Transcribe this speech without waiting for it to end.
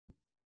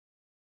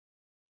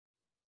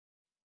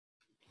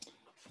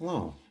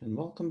Hello, and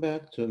welcome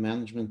back to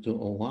Management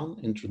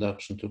 201,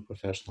 Introduction to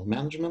Professional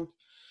Management.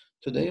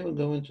 Today we're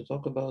going to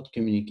talk about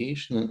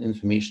communication and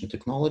information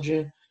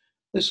technology.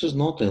 This is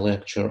not a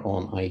lecture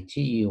on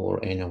IT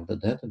or any of the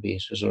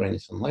databases or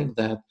anything like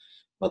that,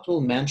 but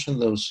we'll mention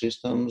those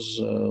systems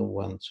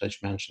when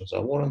such mentions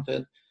are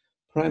warranted.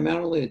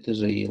 Primarily, it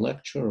is a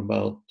lecture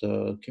about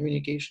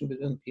communication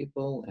between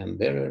people and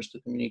barriers to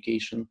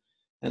communication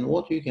and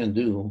what you can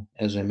do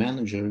as a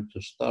manager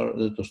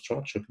to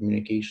structure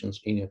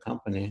communications in your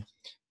company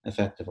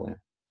effectively.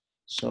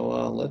 So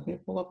let me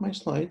pull up my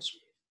slides.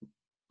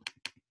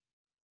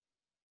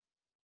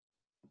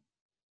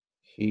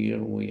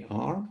 Here we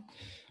are.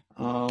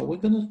 We're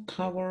going to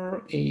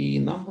cover a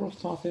number of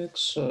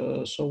topics.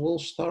 So we'll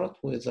start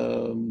with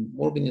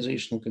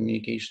organizational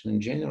communication in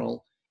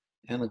general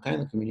and the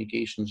kind of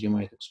communications you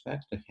might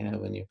expect to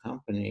have in your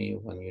company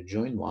when you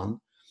join one.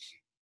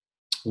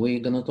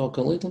 We're going to talk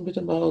a little bit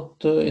about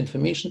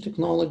information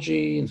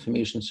technology,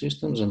 information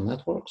systems, and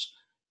networks,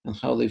 and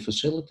how they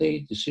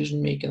facilitate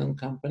decision-making in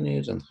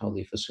companies and how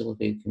they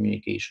facilitate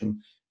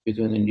communication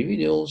between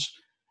individuals.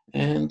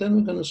 And then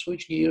we're going to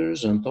switch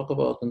gears and talk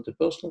about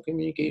interpersonal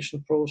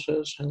communication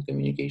process and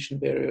communication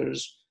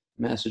barriers,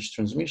 message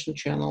transmission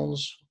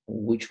channels,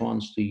 which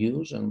ones to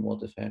use and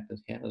what effect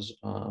it has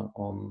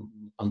on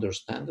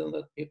understanding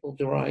that people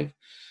derive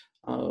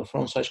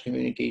from such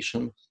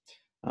communication,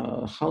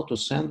 how to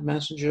send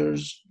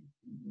messages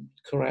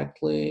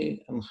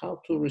correctly, and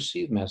how to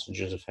receive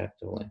messages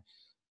effectively,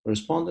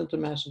 responding to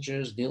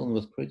messages, dealing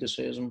with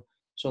criticism,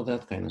 so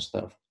that kind of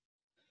stuff.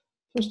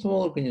 First of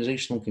all,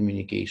 organizational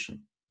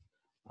communication.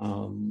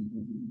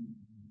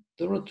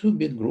 There are two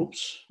big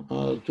groups,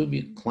 two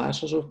big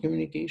classes of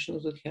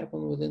communications that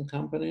happen within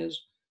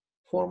companies: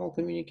 formal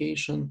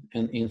communication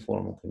and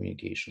informal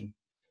communication.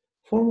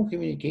 Formal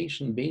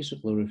communication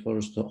basically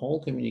refers to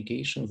all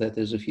communication that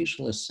is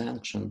officially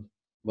sanctioned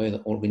by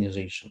the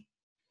organization.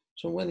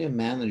 So when your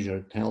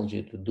manager tells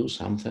you to do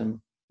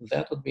something,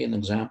 that would be an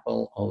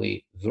example of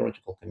a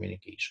vertical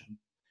communication.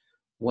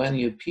 When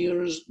your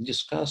peers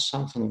discuss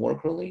something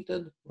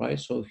work-related, right?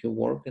 So if you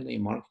work in a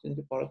marketing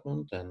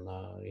department and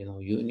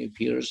you and your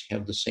peers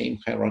have the same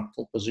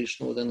hierarchical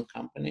position within the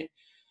company,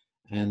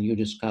 and you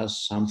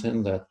discuss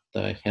something that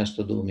has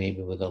to do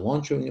maybe with the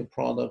launch of a new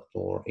product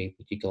or a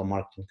particular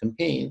marketing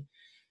campaign,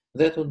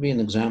 that would be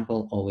an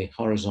example of a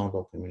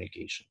horizontal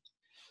communication.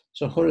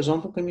 So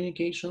horizontal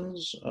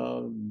communications,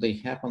 they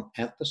happen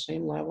at the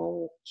same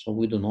level, so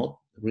we do not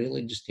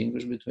really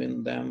distinguish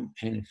between them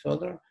any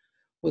further.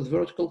 With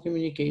vertical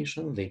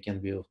communication, they can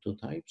be of two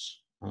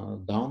types,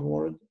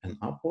 downward and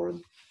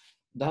upward.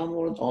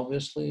 Downward,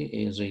 obviously,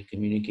 is a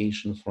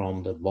communication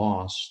from the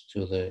boss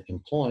to the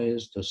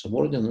employees, to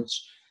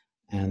subordinates,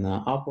 and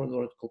upward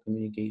vertical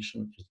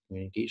communication is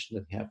communication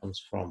that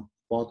happens from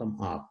bottom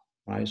up,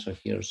 right? So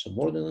here,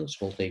 subordinates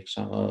will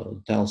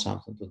tell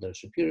something to their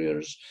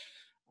superiors,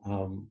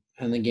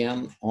 and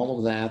again, all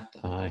of that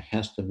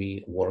has to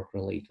be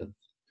work-related.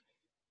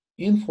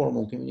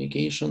 Informal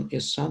communication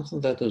is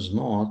something that is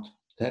not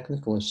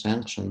technically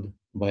sanctioned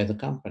by the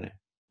company.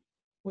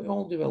 We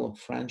all develop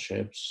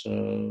friendships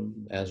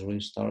as we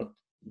start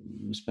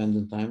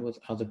spending time with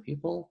other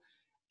people.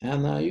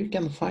 And you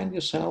can find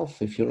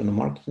yourself, if you're in the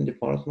marketing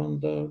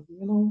department,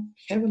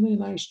 having a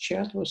nice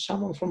chat with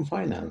someone from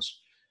finance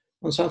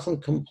on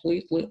something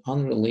completely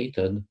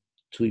unrelated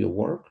to your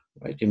work,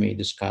 right? You may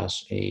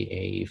discuss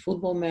a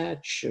football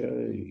match,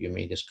 you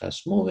may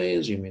discuss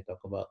movies, you may talk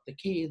about the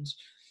kids,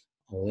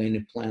 or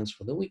any plans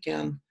for the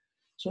weekend.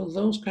 So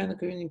those kind of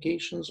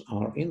communications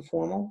are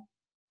informal.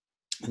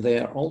 They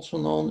are also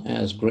known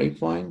as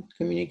grapevine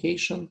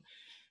communication,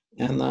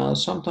 and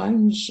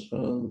sometimes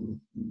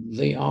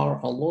they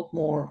are a lot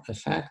more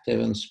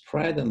effective in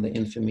spreading the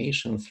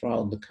information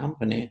throughout the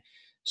company,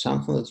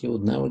 something that you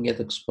would never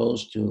get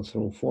exposed to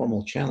through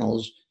formal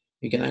channels.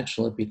 You can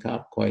actually pick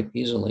up quite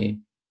easily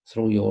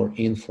through your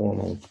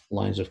informal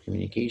lines of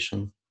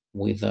communication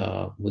with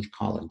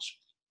colleagues.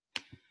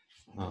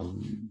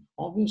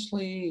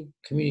 Obviously,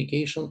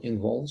 communication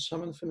involves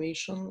some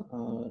information,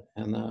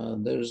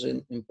 and there's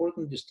an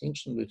important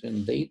distinction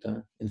between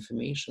data,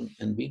 information,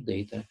 and big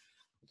data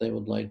that I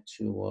would like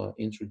to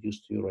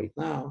introduce to you right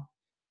now.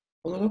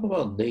 When we talk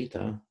about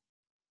data,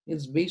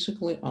 it's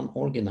basically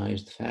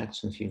unorganized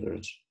facts and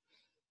figures.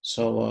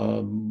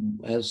 So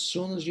as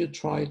soon as you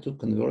try to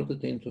convert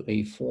it into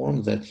a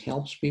form that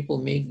helps people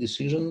make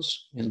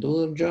decisions and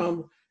do their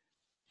job,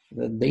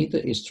 the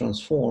data is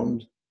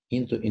transformed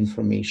into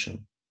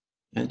information.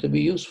 And to be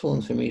useful,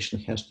 information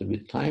has to be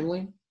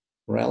timely,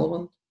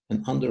 relevant,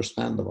 and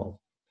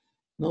understandable.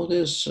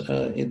 Notice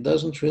it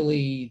doesn't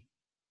really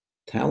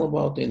tell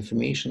about the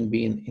information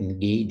being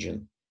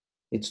engaging.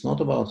 It's not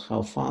about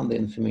how fun the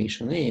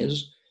information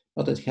is,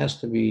 but it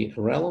has to be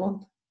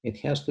relevant. It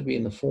has to be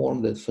in a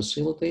form that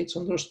facilitates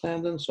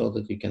understanding so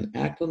that you can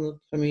act on the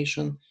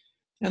information.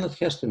 And it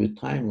has to be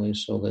timely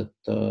so that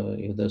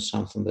if there's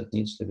something that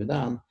needs to be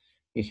done,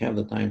 you have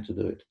the time to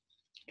do it.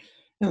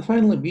 And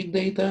finally, big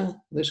data.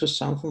 This is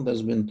something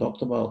that's been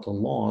talked about a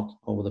lot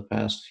over the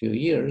past few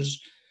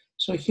years.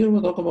 So here we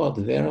talk about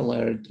very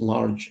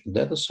large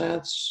data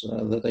sets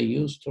that are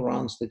used to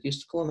run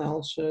statistical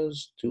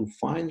analysis to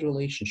find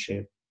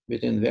relationship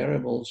between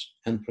variables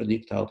and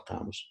predict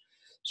outcomes.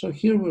 So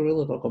here we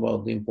really talk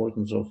about the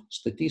importance of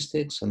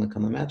statistics and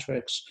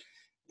econometrics,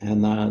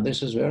 and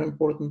this is very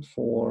important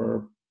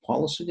for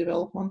policy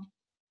development.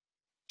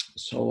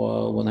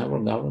 So whenever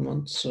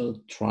governments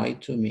try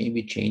to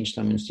maybe change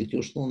some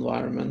institutional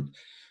environment,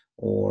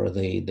 or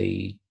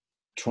they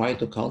try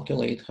to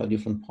calculate how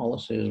different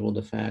policies would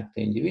affect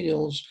the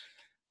individuals,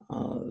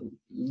 uh,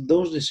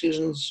 those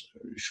decisions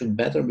should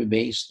better be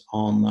based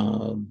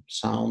on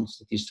sound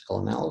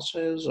statistical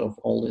analysis of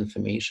all the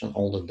information,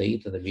 all the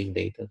data, the big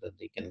data that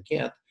they can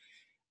get.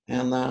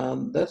 And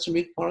that's a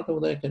big part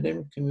of the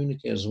academic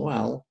community as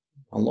well.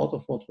 A lot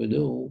of what we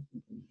do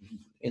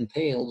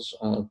entails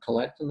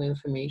collecting the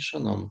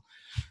information on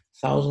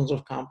thousands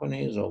of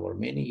companies over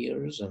many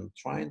years and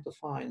trying to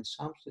find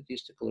some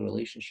statistical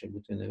relationship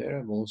between the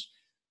variables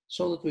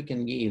so that we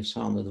can give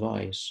sound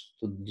advice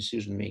to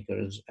decision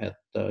makers at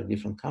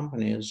different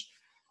companies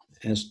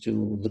as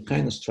to the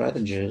kind of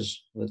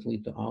strategies that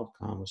lead to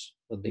outcomes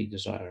that they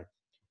desire.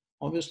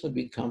 Obviously,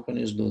 big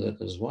companies do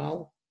that as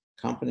well.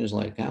 Companies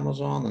like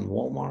Amazon and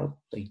Walmart,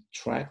 they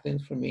track the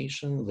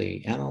information,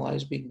 they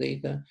analyze big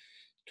data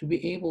to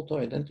be able to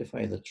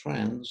identify the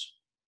trends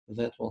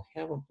that will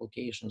have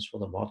implications for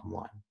the bottom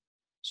line.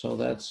 So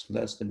that's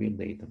the big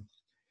data.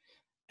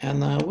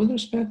 And with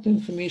respect to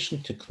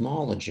information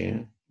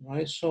technology,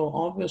 right? So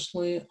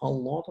obviously, a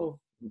lot of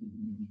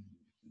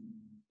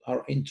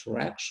our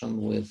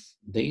interaction with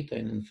data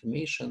and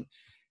information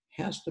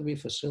has to be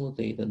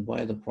facilitated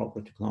by the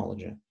proper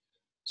technology.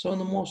 So in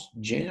the most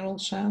general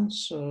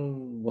sense,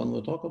 when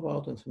we talk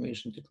about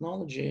information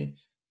technology,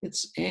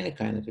 it's any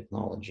kind of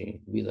technology,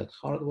 be that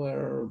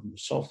hardware,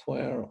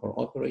 software, or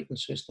operating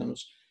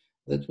systems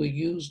that we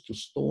use to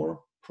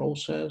store,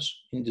 process,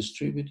 and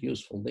distribute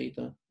useful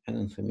data and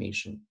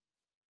information.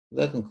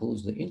 That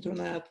includes the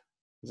Internet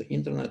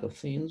of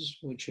Things,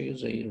 which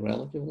is a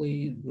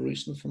relatively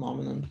recent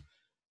phenomenon,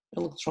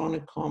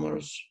 electronic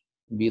commerce,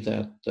 be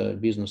that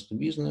business to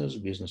business,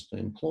 business to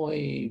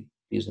employee,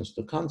 business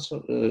to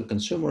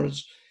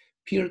consumers,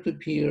 peer to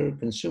peer,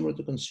 consumer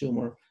to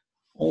consumer,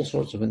 all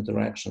sorts of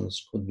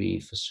interactions could be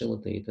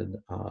facilitated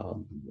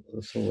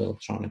through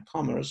electronic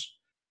commerce.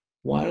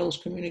 Wireless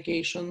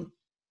communication,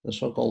 the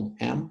so-called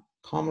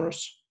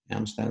M-commerce,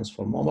 M stands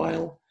for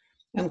mobile,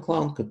 and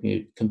cloud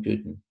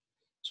computing.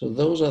 So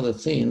those are the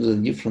things, the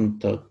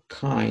different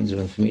kinds of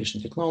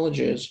information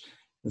technologies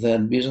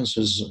that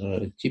businesses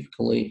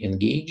typically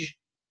engage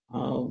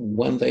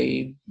when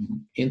they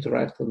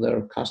interact with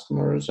their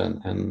customers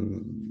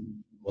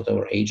and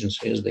whatever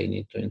agencies they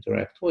need to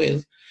interact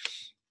with.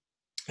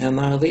 And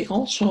they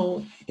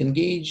also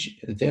engage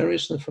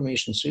various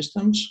information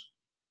systems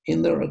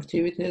in their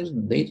activities,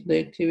 day-to-day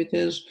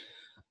activities,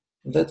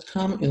 that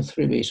come in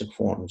three basic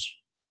forms.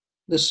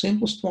 The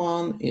simplest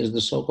one is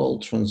the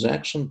so-called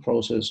transaction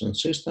processing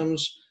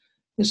systems.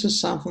 This is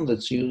something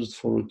that's used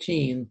for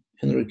routine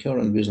and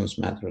recurrent business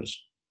matters,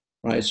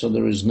 right? So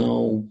there is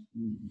no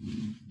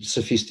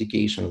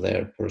sophistication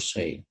there per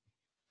se.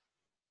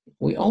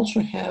 We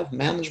also have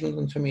management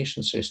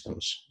information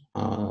systems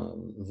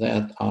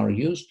that are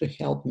used to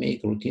help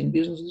make routine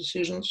business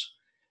decisions.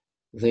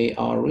 They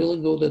are really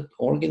good at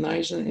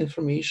organizing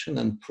information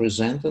and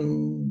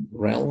presenting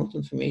relevant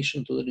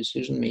information to the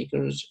decision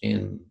makers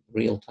in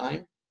real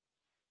time.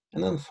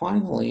 And then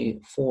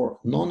finally, for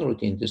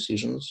non-routine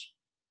decisions,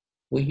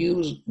 we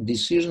use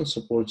decision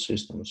support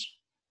systems.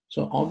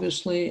 So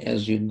obviously,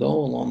 as you go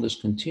along this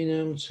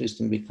continuum,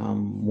 systems become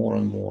more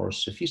and more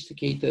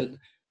sophisticated.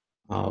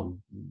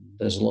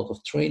 There's a lot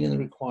of training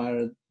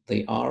required.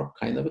 They are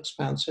kind of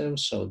expensive,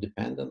 so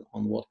depending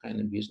on what kind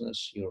of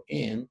business you're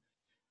in,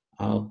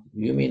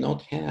 you may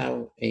not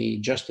have a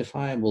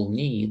justifiable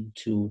need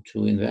to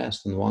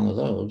invest in one of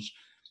those.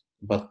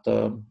 But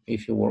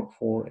if you work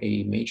for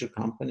a major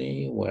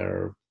company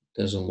where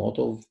there's a lot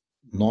of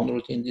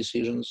non-routine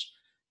decisions,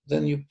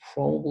 then you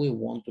probably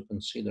want to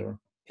consider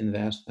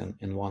investing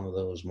in one of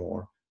those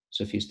more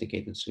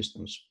sophisticated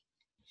systems.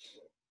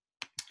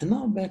 And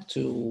now back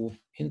to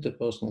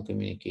interpersonal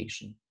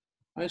communication.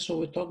 Right, so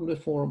we talked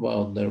before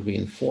about there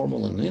being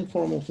formal and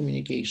informal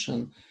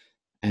communication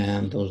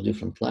and those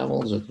different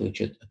levels at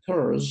which it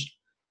occurs.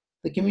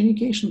 The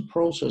communication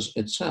process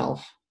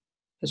itself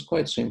is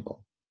quite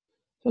simple.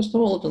 First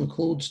of all, it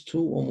includes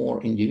two or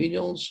more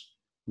individuals,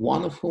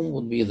 one of whom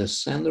would be the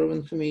sender of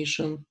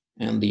information,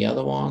 and the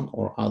other one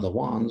or other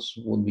ones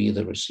would be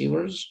the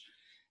receivers.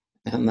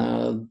 And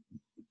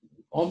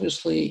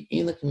obviously,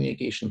 in the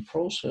communication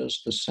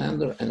process, the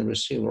sender and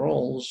receiver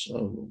roles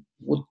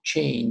would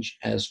change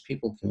as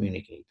people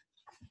communicate.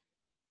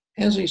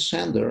 As a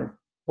sender,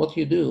 what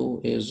you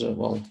do is,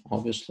 well,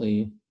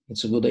 obviously,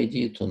 it's a good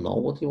idea to know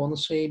what you want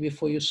to say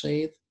before you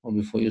say it or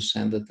before you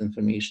send that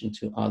information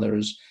to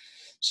others.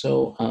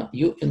 So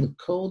you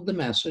encode the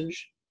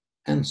message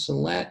and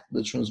select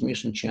the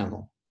transmission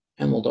channel.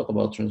 And we'll talk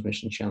about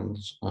transmission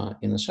channels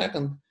in a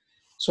second.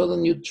 So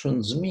then you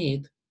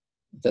transmit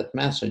that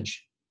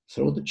message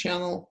through the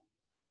channel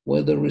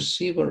where the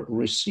receiver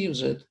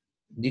receives it,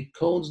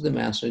 decodes the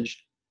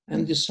message,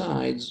 and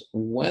decides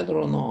whether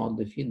or not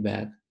the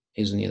feedback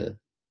is needed.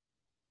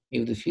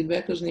 If the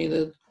feedback is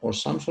needed, or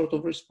some sort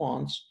of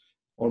response,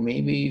 or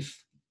maybe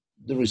if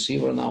the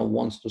receiver now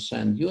wants to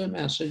send you a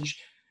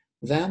message,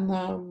 then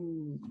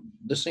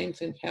the same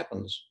thing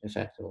happens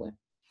effectively,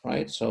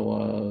 right?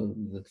 So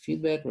the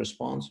feedback,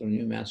 response, or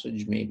new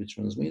message may be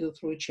transmitted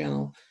through a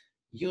channel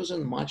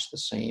using much the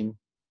same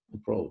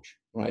approach,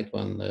 right?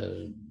 When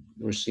the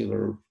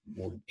receiver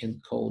would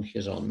encode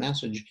his own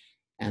message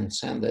and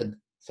send it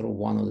through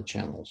one of the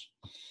channels.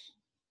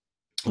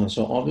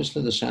 So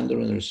obviously the sender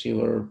and the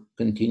receiver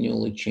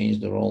continually change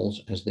the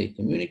roles as they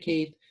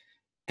communicate.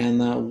 And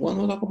when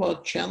we talk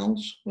about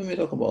channels, we may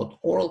talk about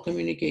oral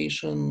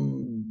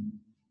communication,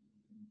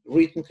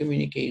 written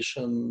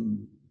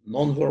communication,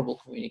 nonverbal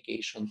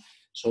communication.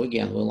 So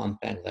again, we'll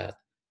unpack that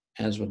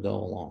as we go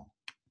along.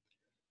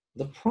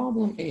 The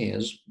problem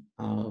is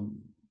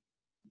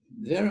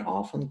very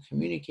often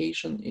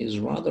communication is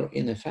rather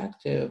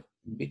ineffective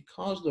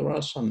because there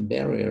are some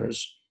barriers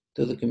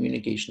to the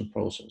communication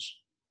process.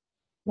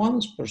 One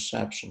is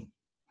perception.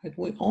 Right?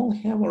 We all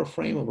have our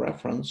frame of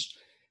reference,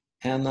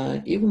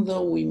 and even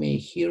though we may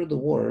hear the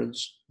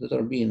words that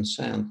are being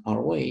sent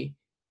our way,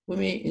 we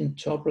may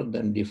interpret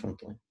them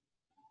differently,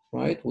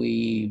 right?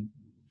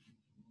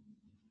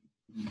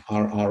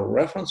 Our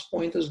reference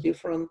point is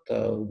different.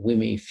 We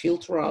may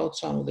filter out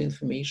some of the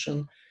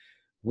information.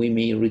 We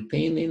may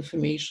retain the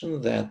information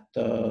that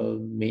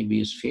maybe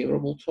is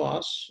favorable to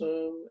us,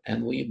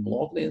 and we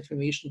block the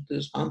information that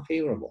is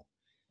unfavorable.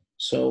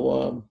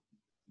 So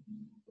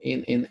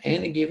in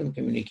any given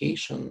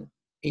communication,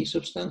 a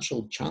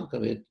substantial chunk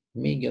of it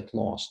may get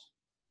lost.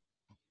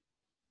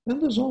 Then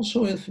there's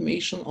also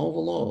information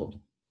overload.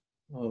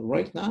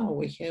 Right now,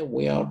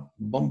 we are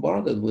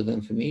bombarded with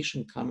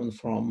information coming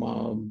from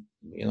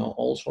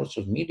all sorts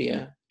of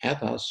media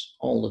at us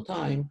all the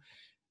time,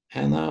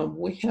 and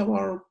we have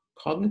our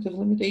cognitive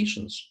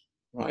limitations,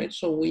 right?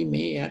 So we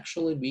may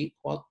actually be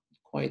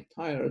quite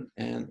tired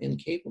and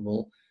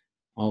incapable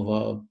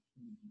of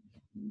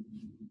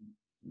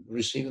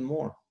receiving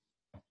more.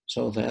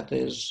 So that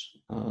is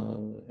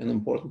an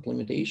important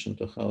limitation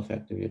to how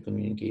effective your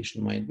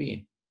communication might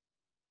be.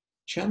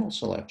 Channel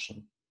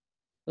selection.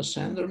 The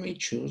sender may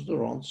choose the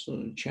wrong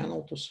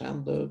channel to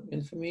send the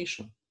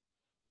information.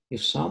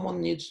 If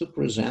someone needs to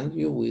present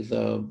you with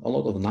a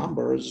lot of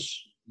numbers,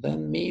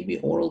 then maybe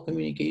oral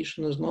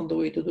communication is not the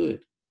way to do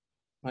it,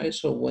 right?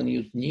 So when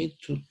you need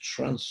to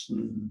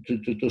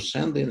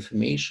send the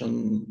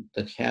information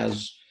that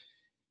has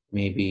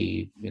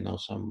maybe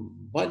some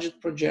budget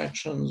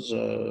projections,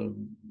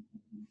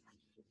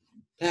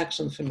 tax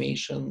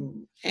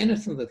information,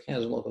 anything that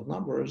has a lot of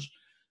numbers,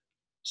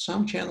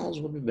 some channels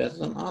would be better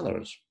than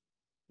others,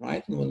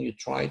 right? And when you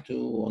try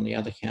to, on the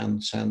other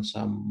hand, send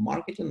some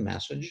marketing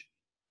message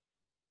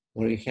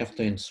where you have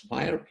to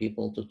inspire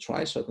people to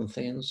try certain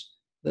things,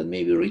 then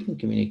maybe written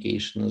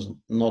communication is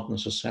not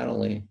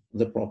necessarily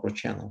the proper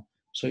channel.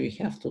 So you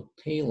have to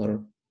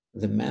tailor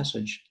the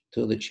message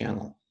to the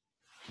channel.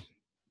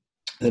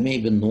 There may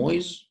be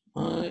noise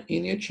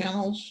in your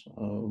channels.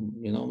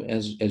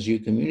 As you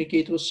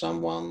communicate with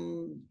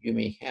someone, you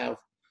may have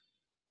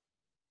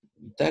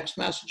text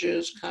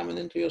messages coming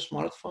into your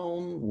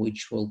smartphone,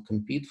 which will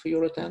compete for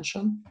your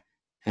attention.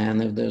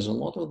 And if there's a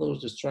lot of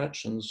those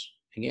distractions,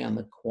 again,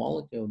 the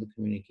quality of the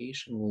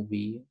communication will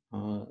be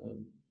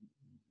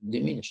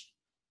diminished.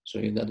 So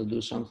you got to do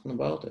something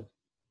about it.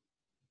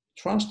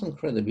 Trust and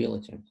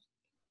credibility.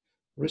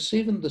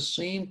 Receiving the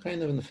same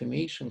kind of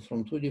information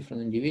from two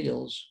different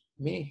individuals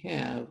may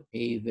have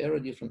a very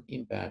different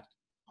impact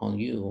on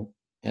you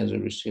as a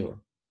receiver.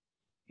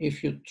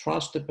 If you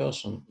trust the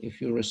person,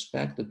 if you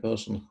respect the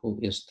person who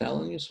is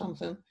telling you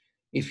something,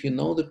 if you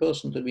know the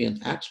person to be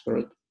an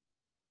expert,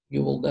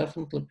 you will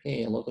definitely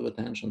pay a lot of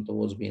attention to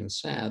what's being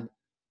said,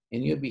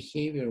 and your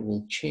behavior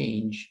will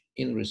change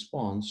in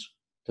response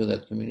to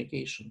that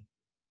communication.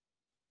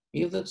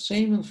 If that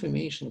same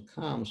information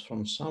comes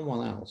from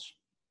someone else,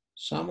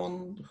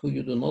 someone who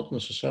you do not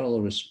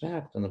necessarily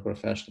respect in a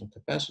professional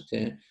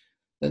capacity,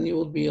 then you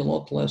would be a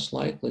lot less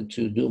likely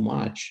to do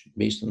much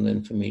based on the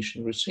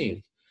information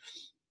received.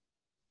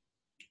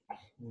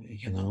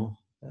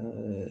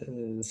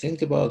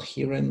 Think about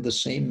hearing the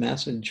same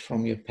message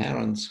from your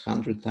parents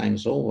 100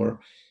 times over,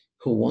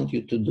 who want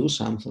you to do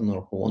something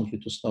or who want you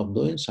to stop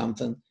doing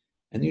something,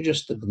 and you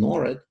just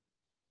ignore it,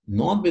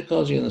 not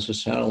because you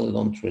necessarily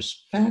don't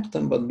respect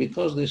them, but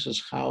because this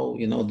is how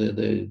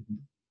the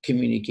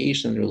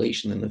communication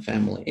relation in the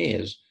family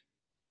is.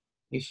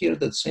 You hear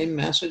that same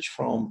message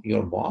from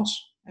your boss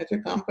at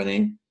your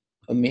company,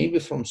 or maybe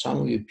from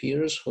some of your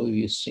peers who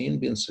you've seen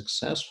being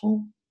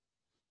successful,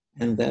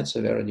 and that's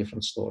a very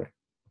different story,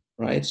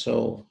 right?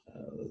 So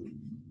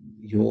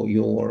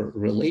your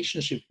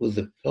relationship with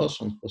the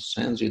person who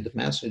sends you the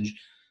message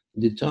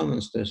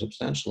determines to a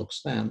substantial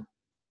extent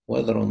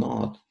whether or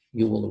not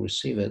you will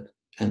receive it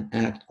and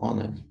act on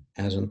it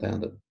as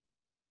intended.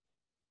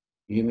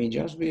 You may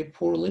just be a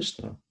poor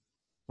listener,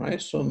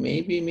 right? So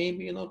maybe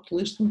you're not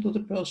listening to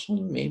the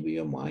person, maybe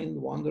your mind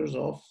wanders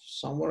off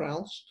somewhere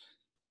else,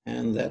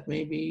 and that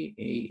may be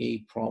a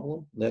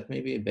problem, that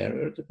may be a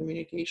barrier to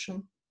communication.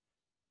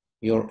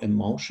 Your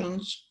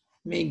emotions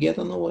may get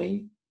in the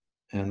way,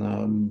 and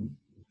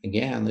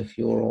again, if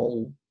you're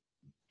all,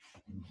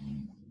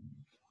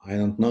 I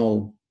don't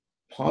know,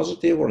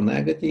 positive or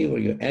negative, or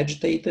you're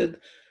agitated,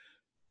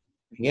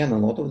 again, a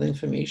lot of the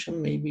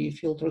information may be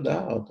filtered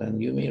out,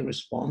 and you may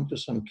respond to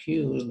some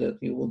cues that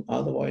you would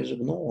otherwise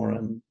ignore,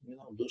 and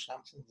do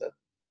something that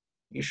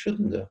you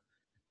shouldn't do.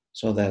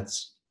 So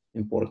that's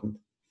important.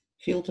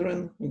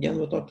 Filtering, again,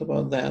 we talked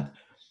about that.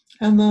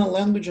 And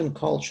language and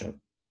culture,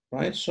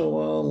 right? So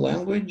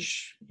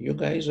language, you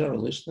guys are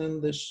listening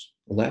this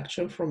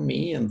lecture from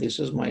me, and this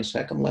is my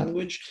second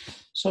language.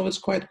 So it's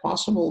quite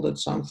possible that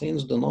some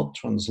things do not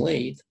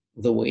translate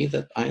the way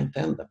that I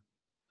intend them,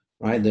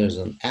 right? There's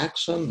an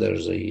accent,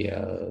 there's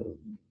a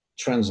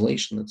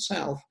translation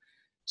itself.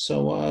 So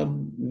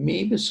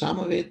maybe some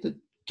of it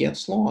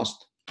gets lost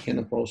in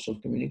the process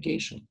of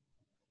communication.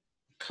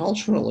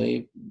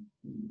 Culturally,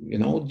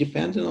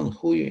 depending on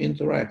who you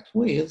interact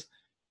with,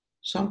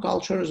 some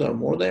cultures are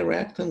more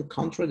direct and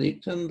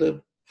contradicting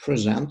the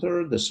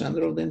presenter, the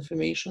sender of the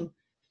information.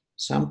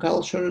 Some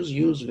cultures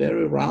use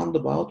very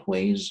roundabout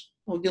ways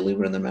of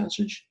delivering the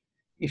message.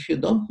 If you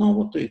don't know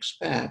what to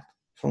expect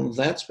from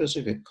that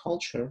specific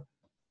culture,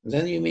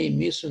 then you may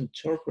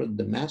misinterpret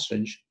the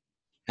message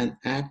and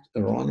act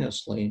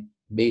erroneously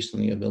based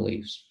on your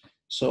beliefs.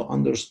 So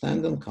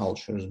understanding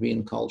cultures,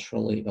 being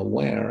culturally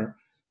aware,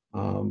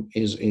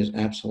 is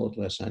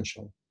absolutely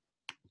essential.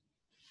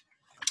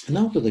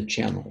 Now to the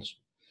channels.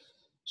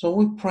 So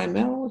we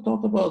primarily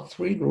talk about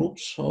three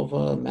groups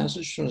of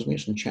message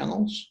transmission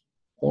channels: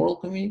 oral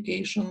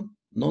communication,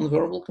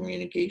 nonverbal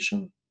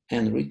communication,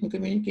 and written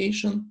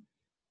communication.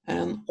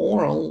 And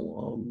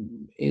oral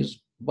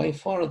is by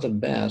far the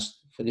best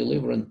for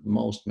delivering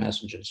most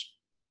messages.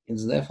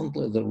 It's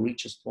definitely the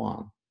richest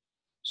one.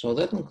 So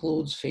that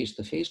includes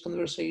face-to-face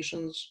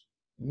conversations,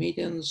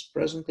 meetings,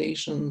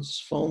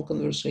 presentations, phone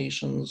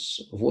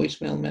conversations,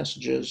 voicemail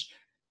messages.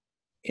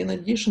 In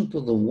addition to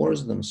the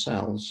words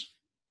themselves,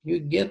 you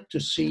get to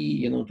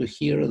see, to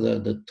hear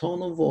the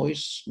tone of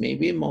voice,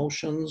 maybe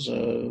emotions.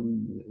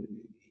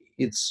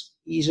 It's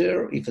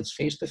easier if it's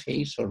face to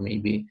face, or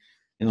maybe,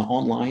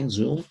 online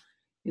Zoom.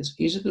 It's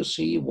easy to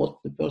see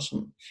what the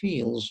person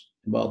feels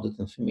about that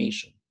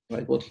information,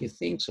 right? What he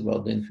thinks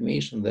about the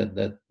information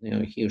that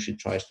he or she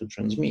tries to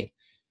transmit.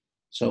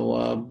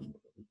 So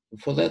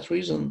for that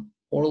reason,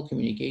 oral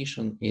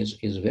communication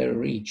is very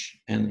rich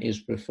and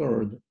is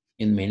preferred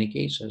in many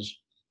cases.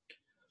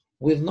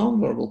 With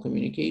nonverbal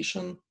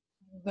communication,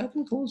 that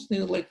includes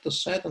things like the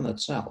setting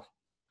itself,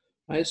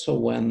 right? So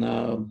when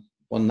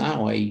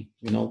now I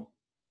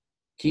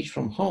teach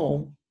from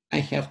home, I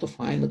have to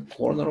find a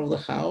corner of the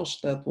house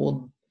that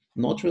would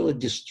not really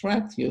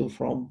distract you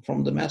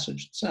from the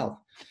message itself.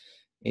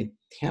 It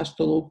has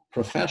to look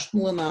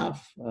professional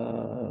enough.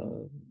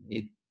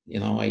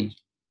 I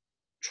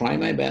try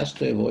my best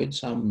to avoid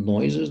some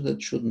noises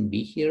that shouldn't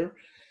be here.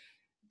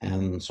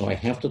 And so I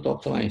have to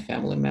talk to my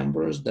family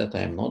members that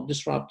I'm not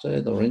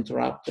disrupted or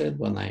interrupted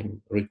when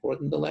I'm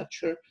recording the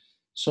lecture.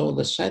 So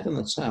the setting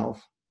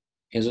itself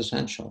is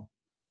essential.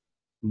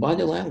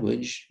 Body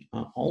language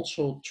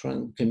also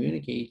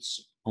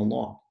communicates a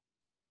lot,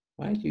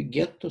 right? You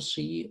get to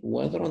see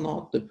whether or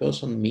not the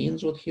person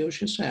means what he or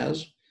she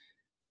says,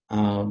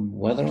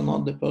 whether or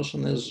not the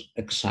person is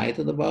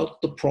excited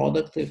about the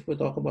product. If we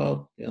talk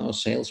about, a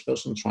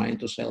salesperson trying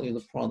to sell you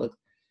the product,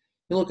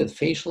 you look at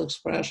facial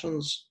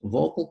expressions,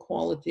 vocal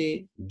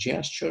quality,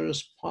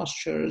 gestures,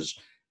 postures,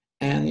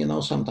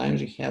 and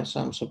sometimes you have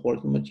some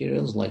supporting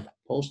materials like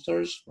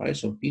posters, right?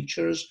 So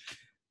pictures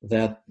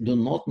that do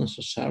not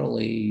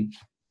necessarily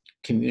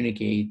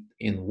communicate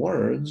in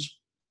words,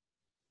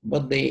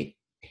 but they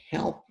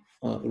help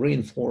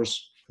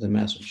reinforce the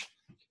message.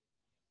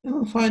 And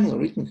then finally,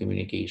 written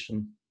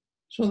communication.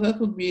 So that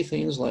would be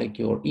things like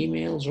your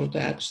emails or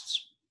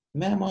texts,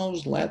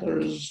 memos,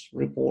 letters,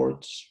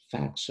 reports,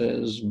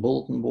 faxes,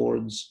 bulletin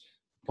boards,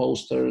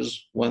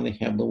 posters when they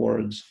have the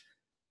words,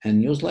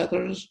 and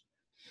newsletters.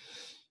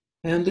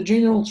 And the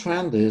general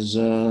trend is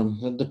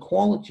that the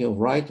quality of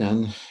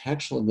writing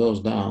actually goes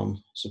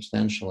down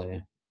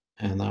substantially.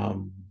 And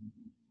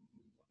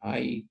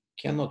I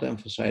cannot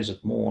emphasize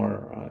it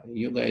more.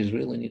 You guys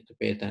really need to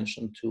pay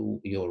attention to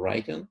your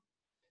writing.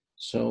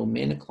 So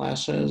many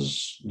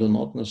classes do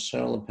not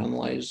necessarily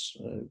penalize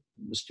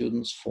the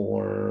students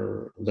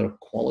for their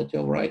quality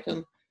of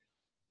writing.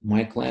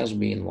 My class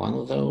being one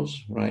of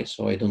those, right?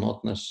 So I do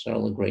not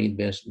necessarily grade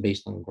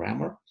based on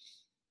grammar,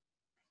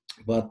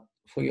 but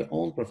for your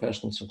own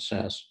professional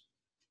success,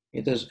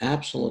 it is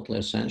absolutely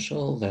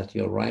essential that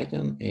your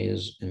writing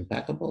is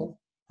impeccable,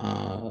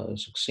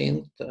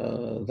 succinct,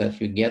 that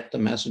you get the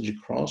message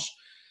across.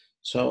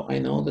 So I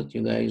know that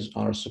you guys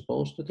are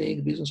supposed to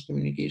take business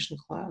communication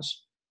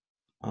class.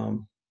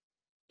 Um,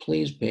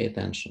 Please pay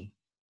attention.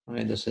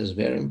 Right? This is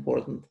very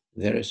important,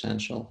 very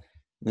essential,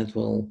 and it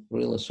will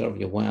really serve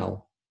you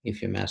well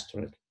if you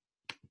master it.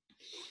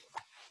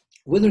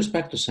 With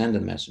respect to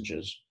sending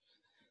messages,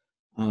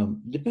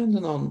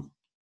 depending on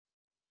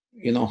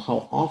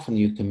how often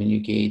you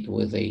communicate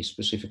with a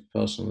specific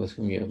person with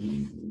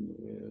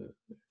whom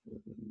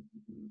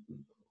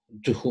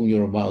to whom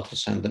you're about to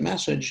send the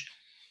message,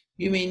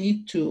 you may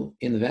need to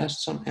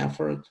invest some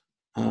effort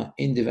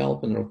in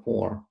developing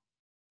rapport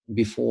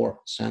before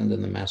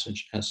sending the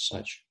message as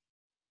such.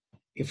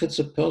 If it's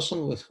a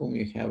person with whom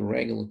you have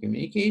regular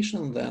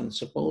communication, then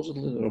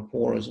supposedly the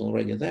rapport is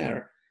already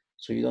there,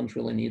 so you don't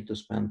really need to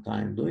spend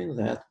time doing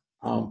that.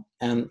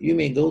 And you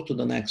may go to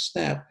the next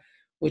step,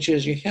 which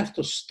is you have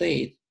to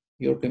state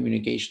your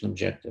communication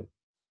objective.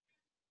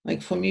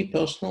 Like for me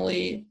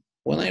personally,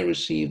 when I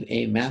receive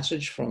a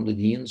message from the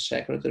dean's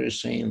secretary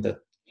saying that,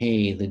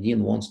 hey, the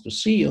dean wants to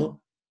see you,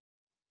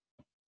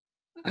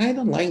 I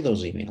don't like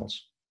those emails,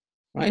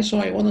 right? So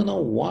I want to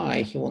know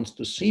why he wants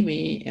to see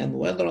me and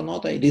whether or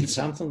not I did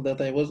something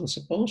that I wasn't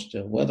supposed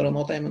to, whether or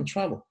not I'm in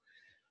trouble,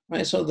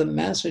 right? So the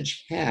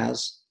message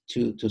has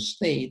to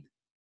state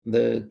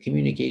the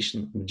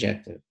communication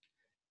objective.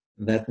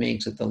 That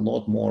makes it a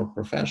lot more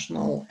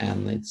professional,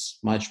 and it's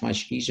much,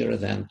 much easier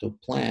than to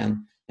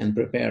plan and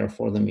prepare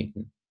for the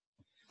meeting.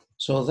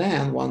 So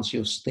then once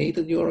you've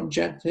stated your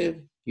objective,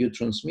 you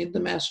transmit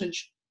the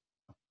message,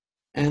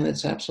 and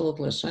it's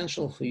absolutely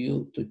essential for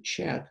you to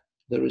check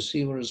the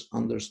receiver's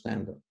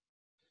understanding.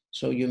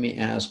 So you may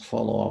ask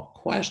follow-up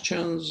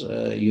questions.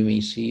 You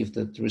may see if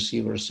the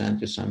receiver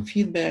sent you some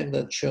feedback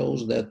that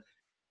shows that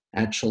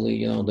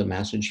actually, the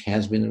message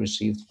has been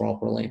received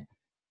properly.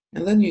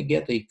 And then you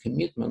get a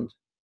commitment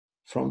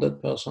from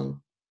that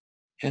person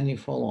and you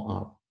follow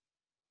up,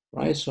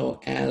 right? So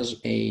as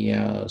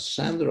a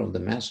sender of the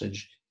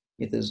message,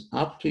 it is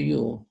up to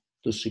you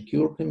to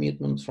secure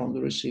commitment from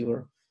the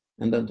receiver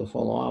and then to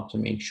follow up to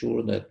make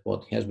sure that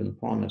what has been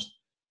promised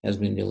has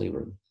been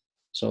delivered.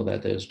 So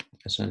that is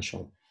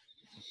essential.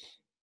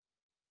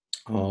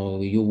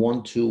 You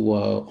want to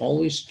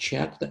always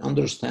check the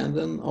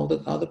understanding of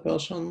that other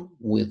person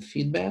with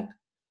feedback.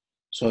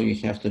 So you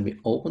have to be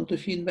open to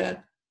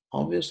feedback,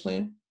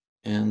 obviously.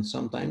 And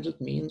sometimes it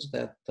means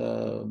that,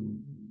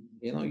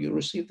 you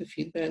receive the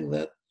feedback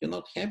that you're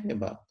not happy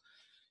about.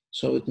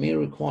 So it may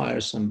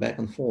require some back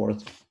and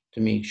forth to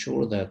make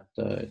sure that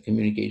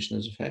communication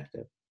is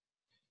effective.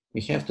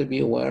 You have to be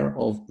aware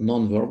of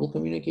nonverbal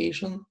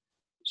communication.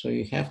 So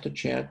you have to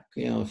check,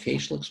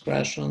 facial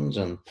expressions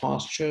and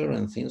posture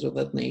and things of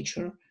that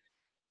nature,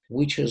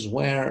 which is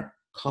where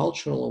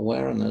cultural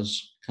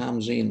awareness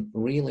comes in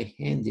really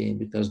handy,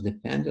 because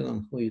depending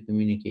on who you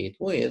communicate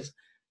with,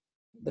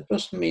 the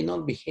person may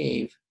not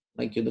behave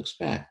like you'd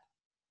expect.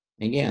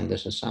 Again,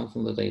 this is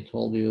something that I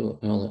told you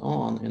early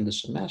on in the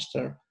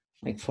semester.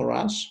 Like for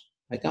us,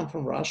 I come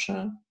from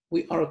Russia,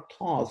 we are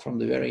taught from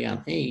the very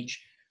young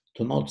age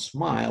to not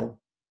smile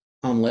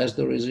unless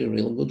there is a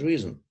real good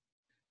reason.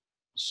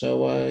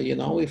 So,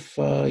 if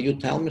you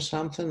tell me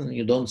something and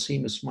you don't see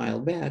me smile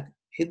back,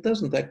 it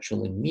doesn't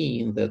actually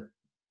mean that,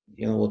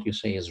 what you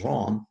say is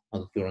wrong or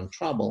that you're in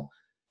trouble.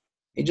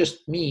 It's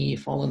just me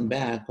falling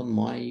back on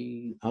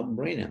my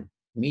upbringing,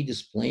 me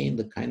displaying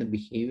the kind of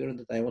behavior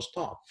that I was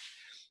taught.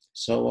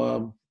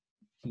 So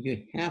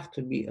you have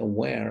to be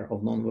aware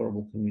of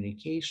nonverbal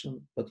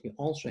communication, but you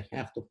also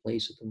have to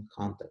place it in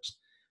context,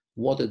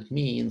 what it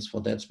means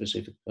for that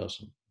specific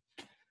person.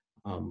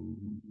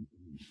 Um,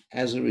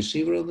 as a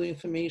receiver of the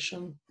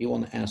information, you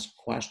want to ask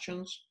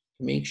questions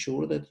to make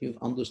sure that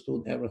you've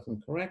understood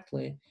everything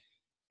correctly.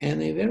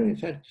 And a very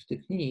effective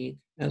technique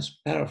is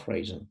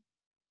paraphrasing.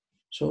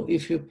 So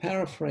if you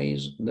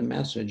paraphrase the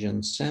message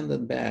and send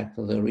it back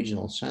to the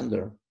original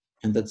sender,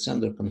 and that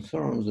sender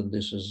confirms that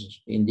this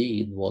is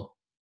indeed what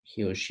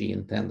he or she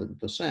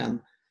intended to send,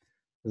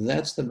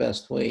 that's the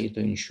best way to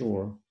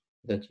ensure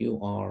that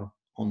you are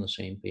on the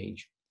same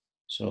page.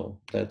 So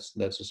that's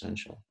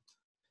essential.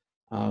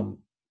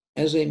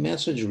 As a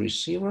message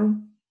receiver,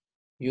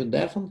 you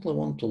definitely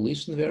want to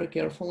listen very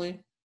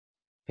carefully,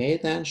 pay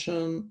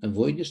attention,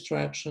 avoid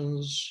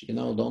distractions,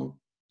 don't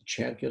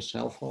check your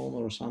cell phone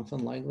or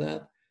something like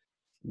that.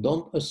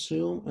 Don't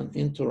assume and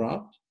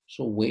interrupt.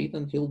 So wait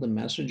until the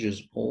message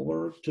is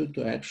over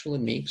to actually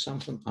make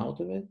something out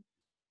of it.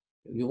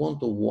 You want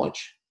to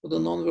watch the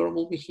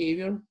nonverbal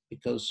behavior,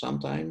 because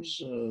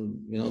sometimes,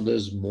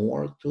 there's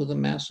more to the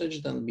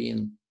message than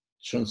being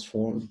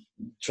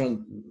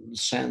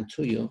sent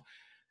to you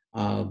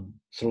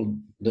through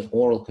the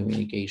oral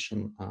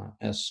communication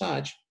as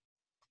such.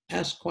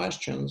 Ask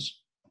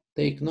questions,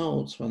 take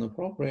notes when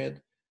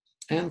appropriate,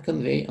 and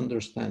convey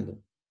understanding.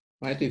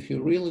 Right? If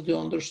you really do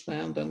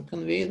understand and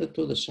convey that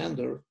to the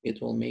sender,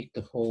 it will make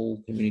the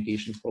whole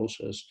communication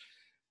process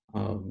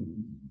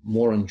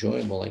more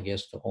enjoyable, I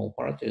guess, to all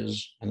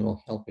parties, and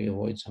will help you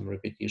avoid some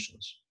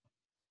repetitions.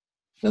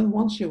 Then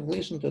once you've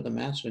listened to the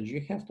message,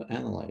 you have to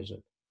analyze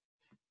it.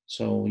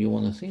 So you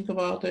want to think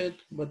about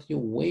it, but you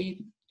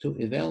wait to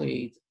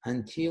evaluate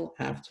until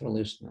after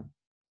listening.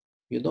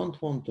 You don't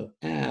want to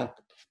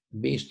act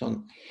based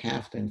on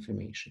half the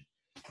information.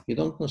 You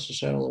don't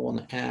necessarily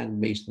want to act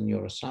based on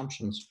your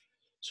assumptions.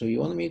 So you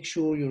want to make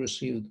sure you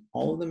received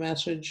all of the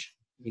message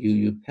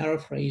You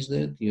paraphrased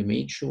it, you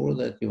made sure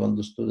that you've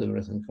understood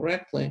everything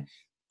correctly,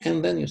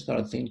 and then you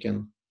start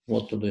thinking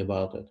what to do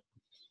about it.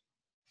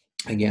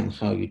 Again,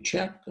 how you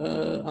check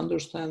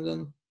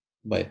understanding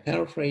by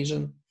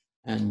paraphrasing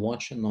and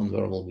watching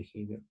nonverbal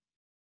behavior.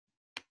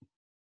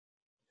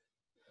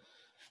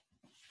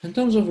 In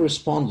terms of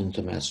responding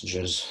to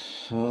messages,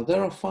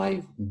 there are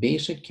 5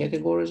 basic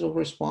categories of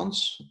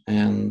response,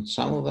 and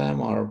some of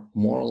them are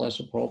more or less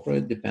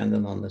appropriate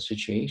depending on the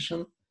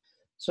situation.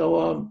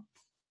 So,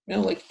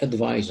 like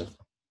advising.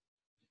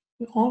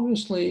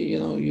 Obviously,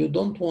 you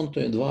don't want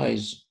to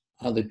advise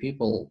other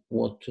people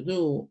what to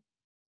do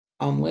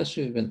unless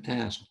you've been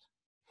asked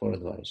for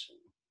advice,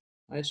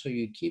 right? So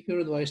you keep your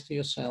advice to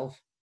yourself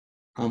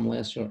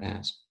unless you're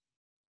asked.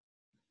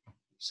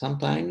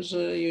 Sometimes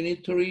you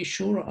need to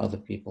reassure other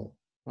people,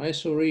 right?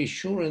 So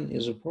reassuring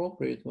is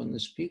appropriate when the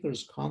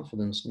speaker's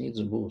confidence needs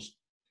a boost.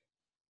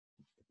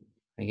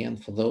 Again,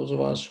 for those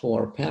of us who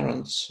are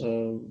parents,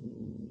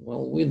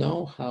 well, we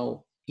know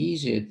how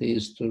easy it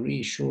is to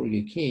reassure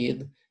your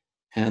kid,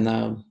 and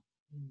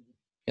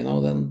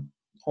then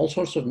all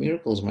sorts of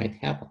miracles might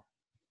happen.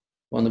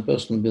 When a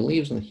person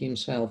believes in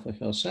himself or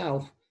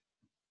herself,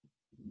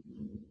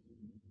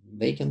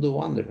 they can do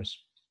wonders.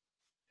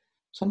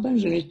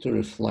 Sometimes you need to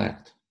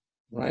reflect,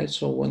 right?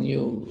 So when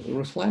you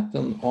reflect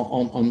on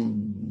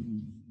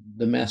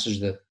the message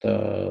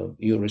that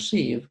you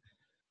receive,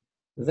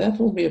 that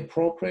will be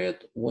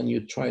appropriate when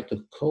you try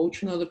to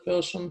coach another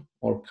person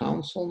or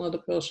counsel another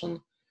person.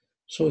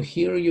 So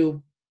here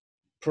you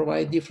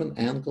provide different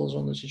angles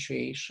on the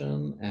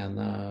situation,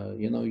 and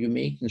you're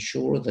making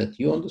sure that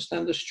you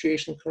understand the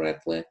situation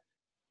correctly.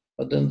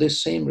 But then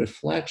this same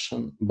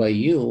reflection by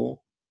you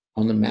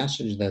on the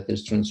message that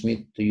is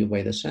transmitted to you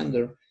by the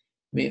sender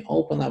may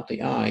open up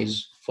the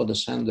eyes for the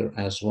sender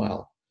as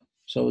well.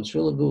 So it's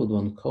really good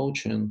when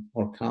coaching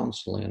or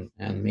counseling,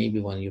 and maybe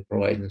when you're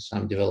providing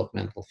some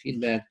developmental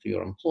feedback to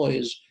your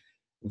employees,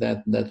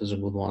 that is a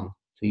good one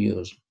to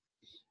use.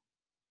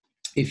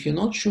 If you're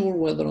not sure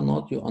whether or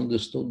not you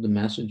understood the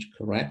message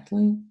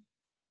correctly,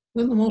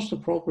 then the most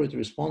appropriate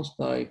response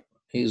type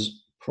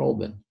is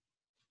probing.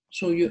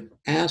 So you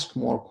ask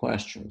more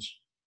questions.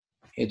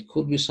 It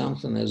could be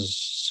something as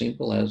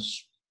simple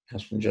as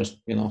just,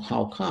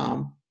 how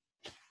come,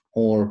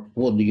 or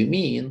what do you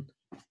mean?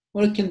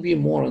 Or it can be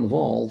more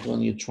involved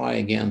when you try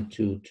again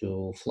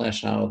to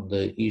flesh out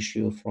the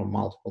issue from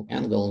multiple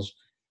angles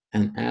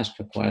and ask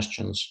your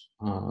questions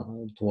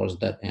towards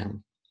that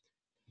end.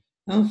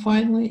 And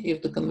finally,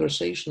 if the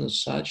conversation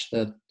is such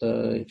that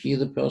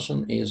either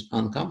person is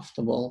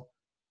uncomfortable,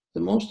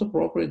 the most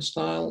appropriate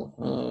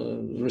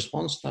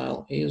response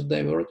style is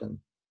diverting.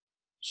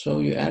 So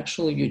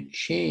you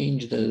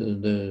change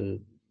the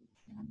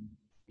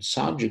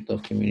subject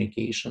of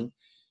communication.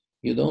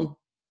 You don't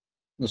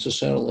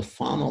necessarily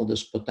funnel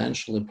this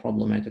potentially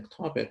problematic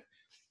topic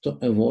to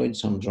avoid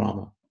some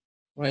drama,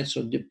 right?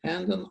 So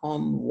depending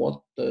on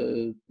what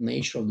the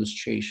nature of the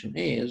situation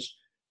is,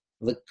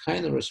 the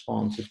kind of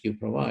response that you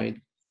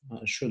provide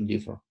should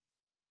differ.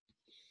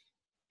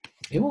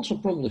 You've also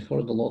probably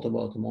heard a lot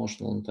about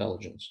emotional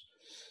intelligence.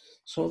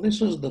 So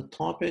this is the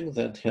topic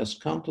that has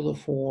come to the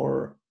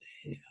fore,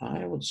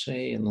 I would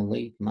say, in the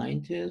late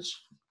 90s.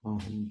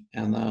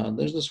 And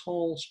there's this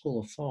whole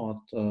school of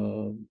thought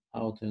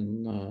out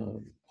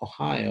in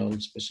Ohio,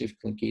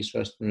 specifically Case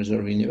Western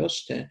Reserve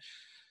University,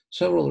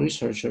 several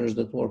researchers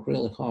that work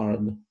really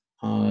hard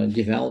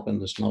developing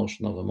this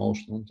notion of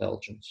emotional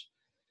intelligence.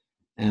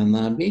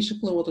 And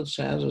basically what it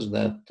says is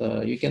that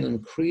you can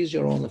increase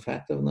your own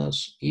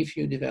effectiveness if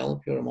you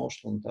develop your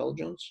emotional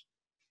intelligence.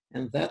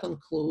 And that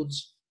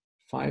includes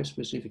 5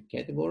 specific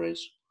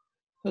categories.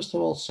 First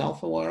of all,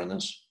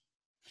 self-awareness.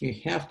 You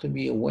have to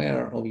be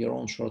aware of your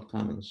own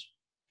shortcomings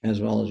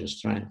as well as your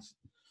strengths,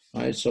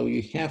 right? So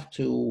you have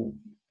to,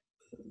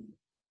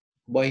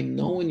 by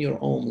knowing your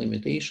own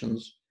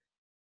limitations,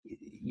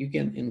 you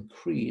can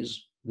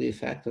increase the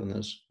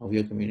effectiveness of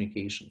your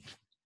communication.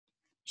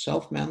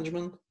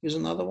 Self-management is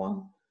another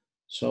one.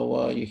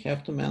 So you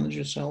have to manage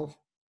yourself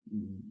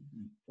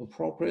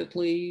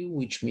appropriately,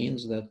 which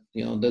means that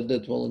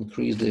that will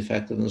increase the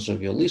effectiveness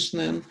of your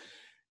listening,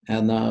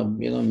 and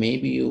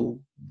maybe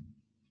you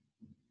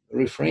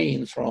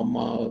refrain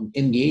from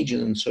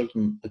engaging in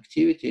certain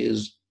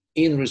activities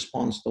in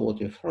response to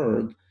what you've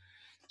heard,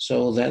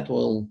 so that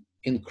will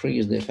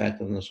increase the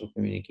effectiveness of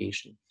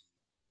communication.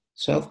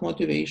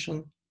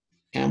 Self-motivation,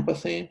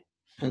 empathy,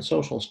 and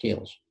social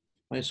skills.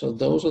 Right? So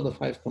those are the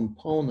 5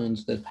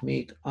 components that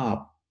make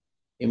up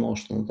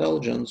emotional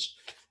intelligence,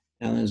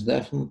 and it's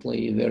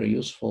definitely very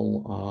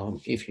useful.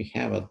 If you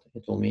have it,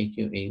 it will make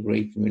you a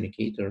great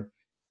communicator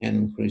and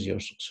increase your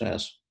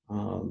success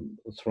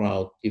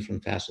throughout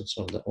different facets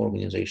of the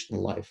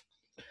organizational life.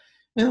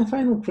 And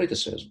final,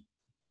 criticism.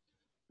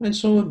 And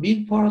so a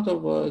big part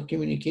of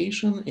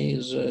communication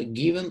is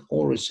giving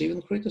or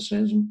receiving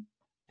criticism,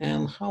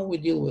 and how we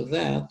deal with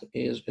that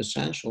is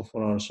essential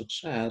for our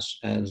success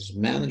as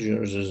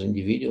managers, as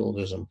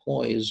individuals, as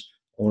employees,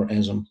 or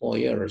as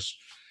employers.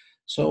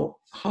 So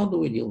how do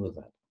we deal with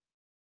that?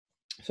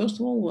 First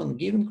of all, when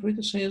given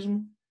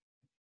criticism,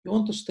 you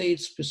want to state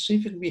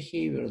specific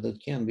behavior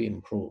that can be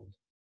improved,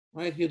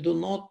 right? You do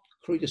not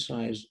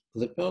criticize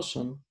the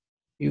person,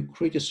 you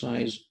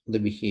criticize the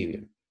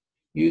behavior.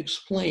 You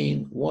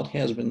explain what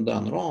has been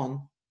done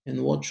wrong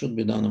and what should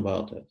be done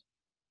about it.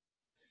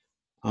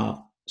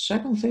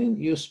 Second thing,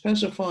 you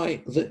specify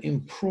the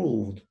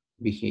improved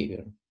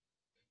behavior.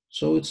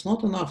 So it's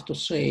not enough to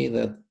say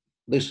that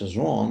this is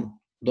wrong,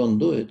 don't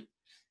do it.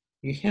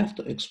 You have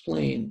to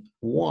explain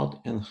what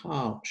and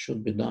how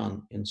should be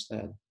done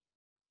instead.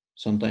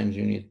 Sometimes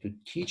you need to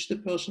teach the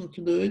person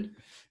to do it.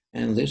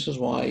 And this is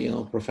why,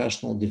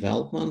 professional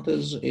development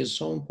is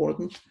so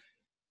important.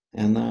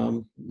 And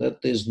that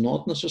is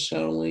not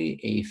necessarily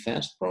a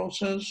fast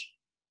process,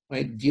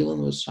 right?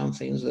 Dealing with some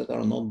things that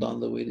are not done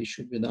the way they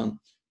should be done.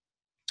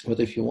 But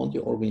if you want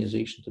your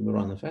organization to be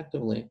run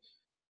effectively,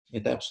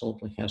 it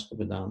absolutely has to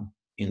be done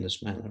in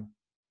this manner.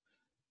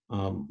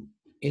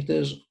 It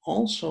is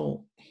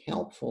also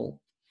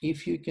helpful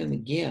if you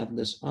can get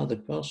this other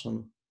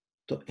person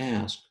to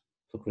ask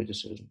for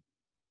criticism.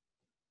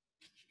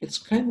 It's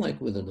kind of like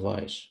with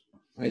advice,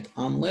 right?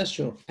 Unless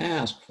you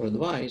ask for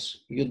advice,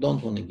 you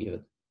don't want to give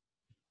it.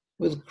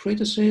 With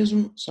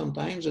criticism,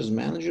 sometimes as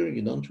manager,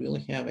 you don't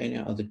really have any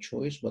other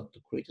choice but to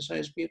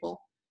criticize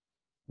people,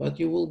 but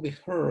you will be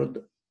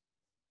heard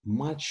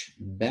much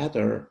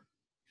better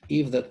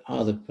if that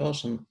other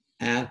person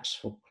asks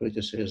for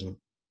criticism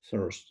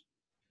first.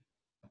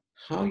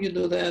 How you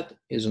do that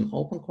is an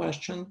open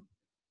question.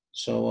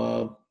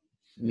 So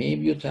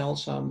maybe you tell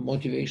some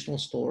motivational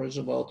stories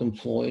about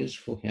employees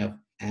who have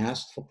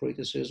asked for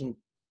criticism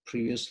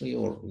previously,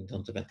 or we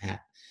don't even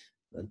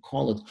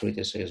call it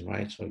criticism,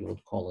 right? So you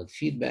would call it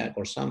feedback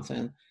or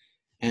something,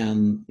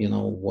 and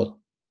what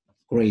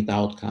great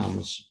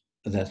outcomes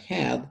that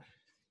had.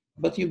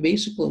 But you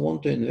basically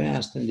want to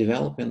invest in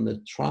developing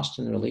the trust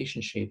and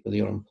relationship with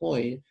your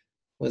employee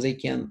where they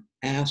can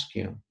ask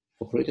you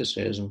for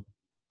criticism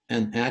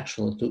and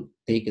actually to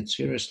take it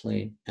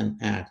seriously and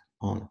act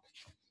on it.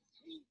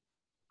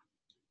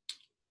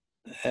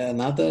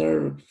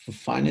 Another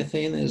funny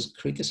thing is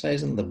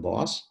criticizing the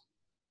boss.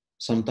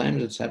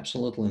 Sometimes it's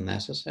absolutely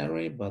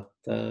necessary, but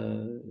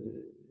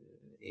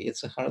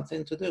it's a hard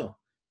thing to do,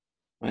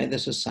 right?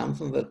 This is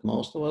something that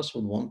most of us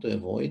would want to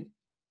avoid,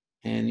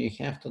 and you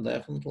have to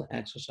definitely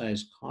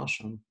exercise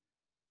caution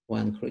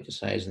when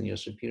criticizing your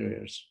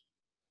superiors.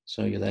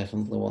 So you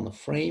definitely want to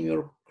frame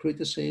your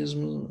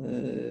criticism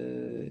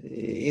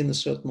in a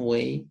certain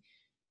way.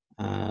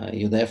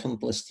 You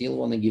definitely still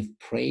want to give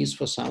praise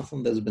for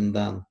something that's been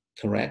done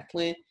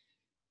correctly,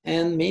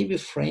 and maybe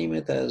frame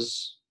it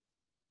as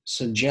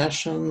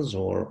suggestions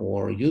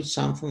or use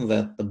something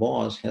that the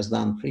boss has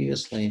done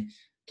previously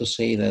to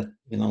say that,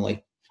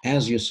 like,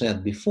 as you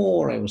said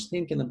before, I was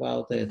thinking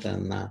about it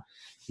and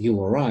you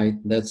were right.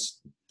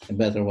 That's a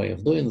better way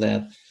of doing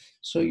that.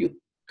 So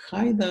you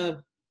kind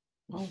of,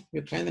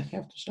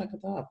 have to suck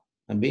it up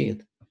a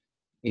bit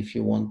if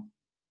you want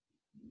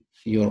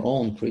your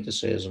own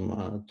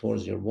criticism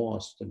towards your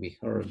boss to be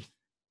heard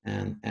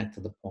and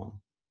acted upon.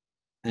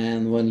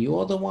 And when you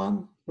are the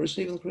one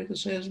receiving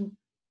criticism,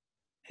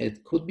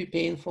 it could be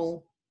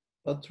painful,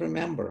 but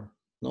remember,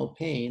 no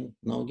pain,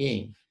 no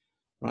gain,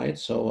 right?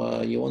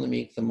 So you want to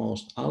make the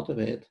most out of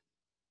it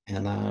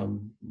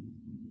and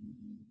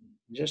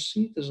just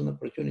see it as an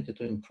opportunity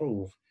to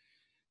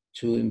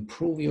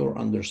improve your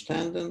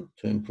understanding,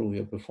 to improve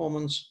your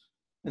performance,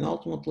 and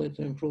ultimately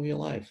to improve your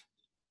life.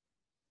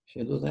 If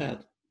you do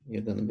that,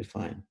 you're going to be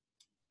fine.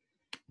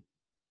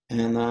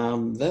 And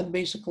that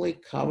basically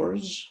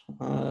covers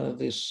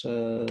this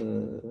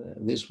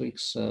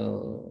week's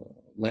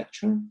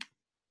lecture.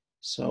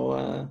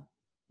 So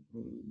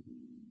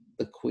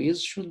the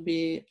quiz should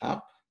be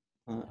up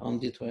on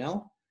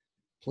D2L.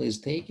 Please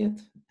take it,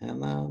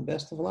 and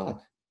best of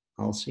luck.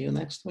 I'll see you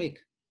next week.